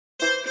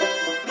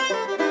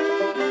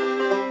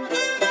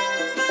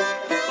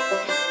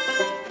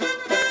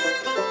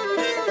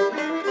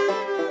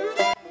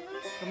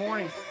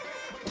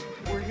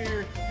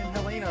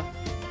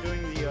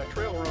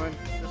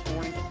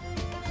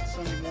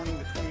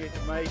28th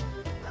of May.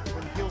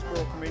 We're in the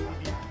Hillsboro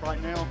community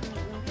right now.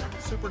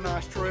 Super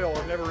nice trail.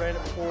 I've never ran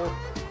it before.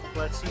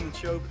 Glad Seaman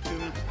showed it to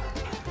me.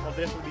 I'll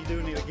definitely be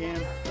doing it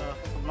again.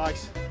 Some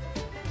nice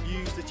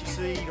views that you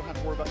see. You don't have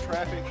to worry about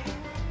traffic.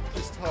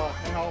 Just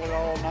and all in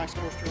all, nice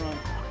course to run.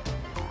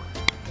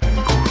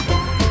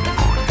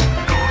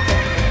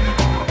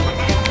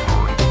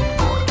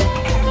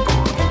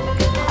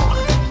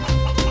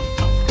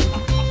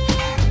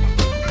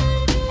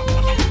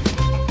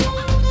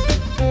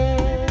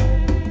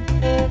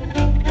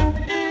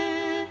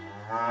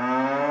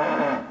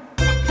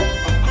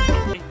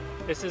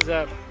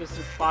 This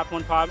is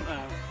 5.5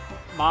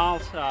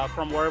 miles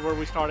from wherever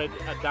we started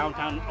at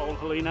downtown Old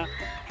Helena.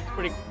 It's a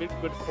pretty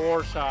good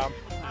course.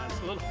 It's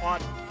a little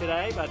hot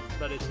today,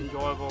 but it's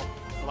enjoyable.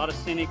 A lot of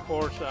scenic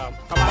course. Come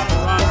out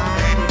and run.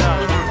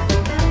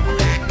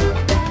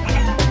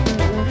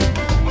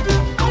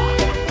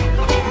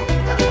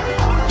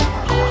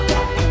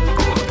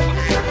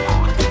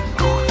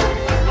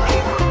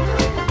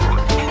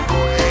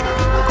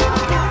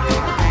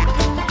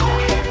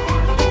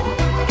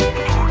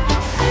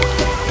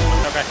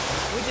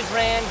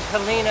 Ran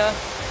Helena.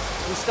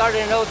 We started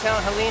in Old Town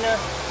Helena,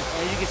 and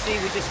as you can see,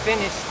 we just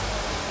finished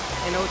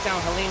in Old Town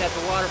Helena at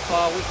the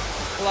waterfall. We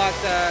clocked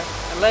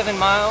 11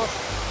 miles.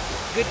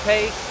 Good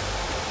pace,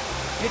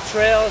 good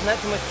trails, not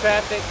too much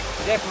traffic.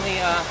 Definitely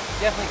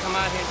come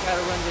out here and try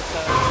to run this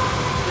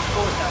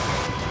course out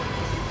here.